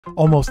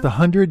Almost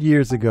 100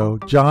 years ago,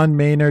 John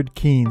Maynard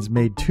Keynes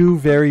made two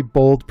very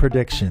bold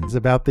predictions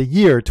about the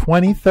year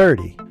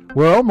 2030.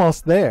 We're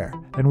almost there,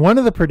 and one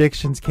of the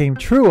predictions came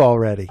true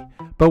already.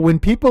 But when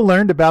people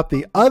learned about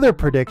the other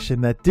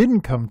prediction that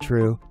didn't come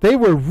true, they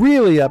were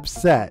really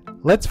upset.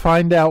 Let's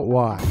find out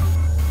why.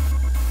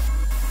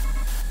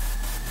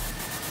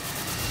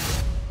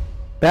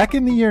 Back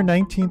in the year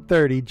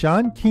 1930,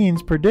 John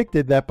Keynes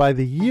predicted that by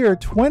the year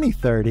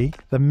 2030,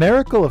 the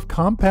miracle of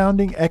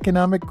compounding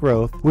economic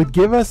growth would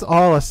give us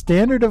all a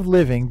standard of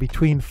living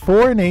between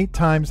 4 and 8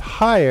 times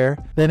higher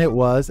than it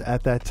was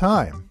at that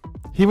time.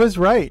 He was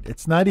right.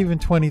 It's not even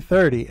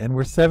 2030, and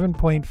we're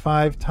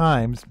 7.5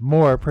 times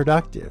more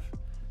productive.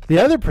 The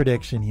other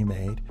prediction he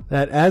made,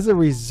 that as a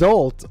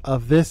result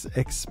of this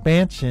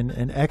expansion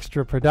and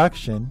extra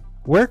production,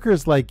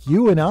 workers like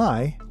you and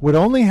I would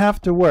only have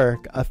to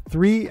work a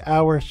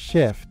 3-hour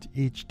shift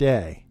each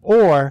day,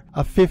 or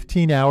a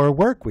 15-hour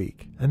work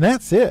week. And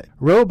that's it.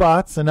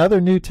 Robots and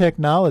other new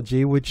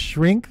technology would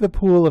shrink the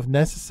pool of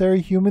necessary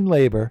human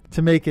labor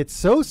to make it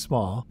so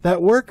small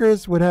that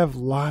workers would have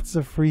lots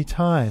of free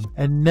time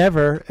and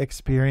never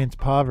experience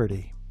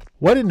poverty.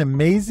 What an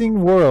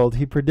amazing world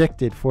he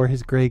predicted for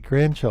his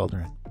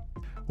great-grandchildren.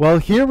 Well,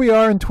 here we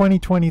are in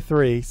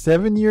 2023,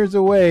 7 years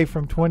away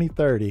from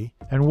 2030,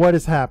 and what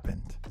has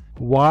happened?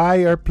 Why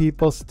are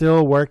people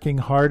still working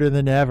harder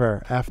than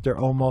ever after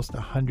almost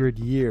 100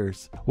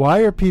 years? Why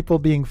are people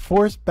being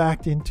forced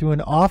back into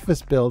an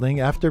office building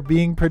after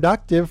being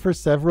productive for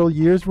several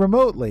years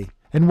remotely?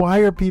 And why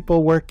are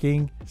people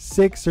working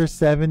 6 or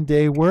 7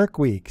 day work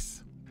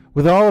weeks?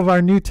 With all of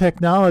our new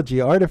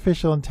technology,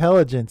 artificial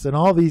intelligence, and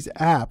all these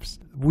apps,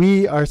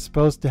 we are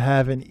supposed to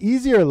have an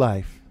easier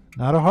life,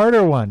 not a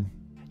harder one.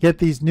 Yet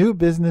these new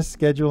business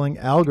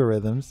scheduling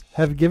algorithms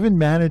have given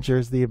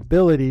managers the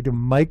ability to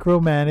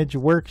micromanage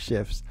work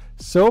shifts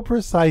so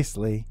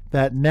precisely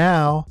that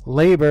now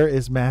labor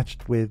is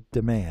matched with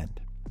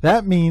demand.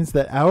 That means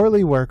that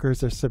hourly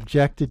workers are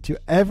subjected to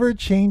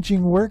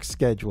ever-changing work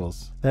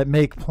schedules that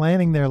make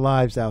planning their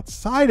lives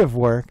outside of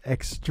work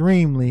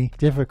extremely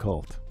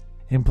difficult.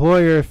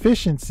 Employer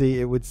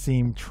efficiency, it would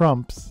seem,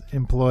 trumps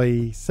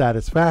employee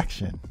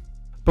satisfaction.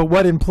 But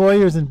what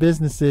employers and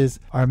businesses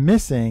are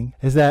missing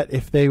is that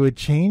if they would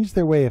change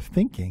their way of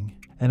thinking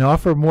and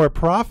offer more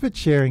profit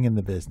sharing in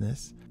the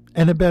business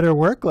and a better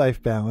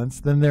work-life balance,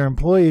 then their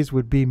employees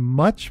would be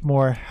much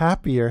more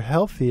happier,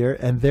 healthier,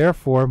 and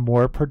therefore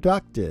more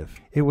productive.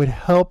 It would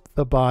help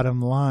the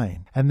bottom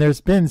line. And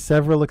there's been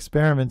several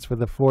experiments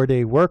with a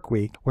 4-day work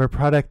week where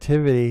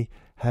productivity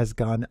has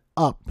gone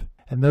up,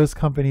 and those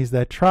companies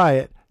that try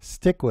it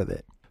stick with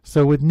it.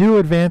 So with new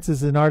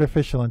advances in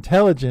artificial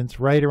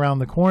intelligence right around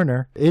the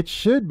corner, it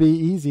should be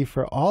easy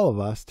for all of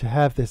us to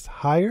have this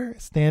higher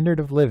standard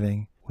of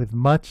living with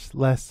much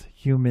less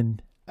human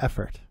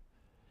effort.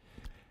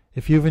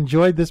 If you've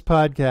enjoyed this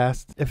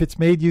podcast, if it's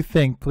made you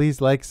think,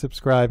 please like,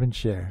 subscribe, and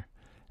share.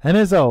 And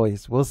as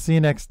always, we'll see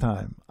you next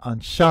time on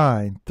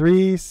Shine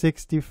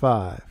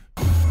 365.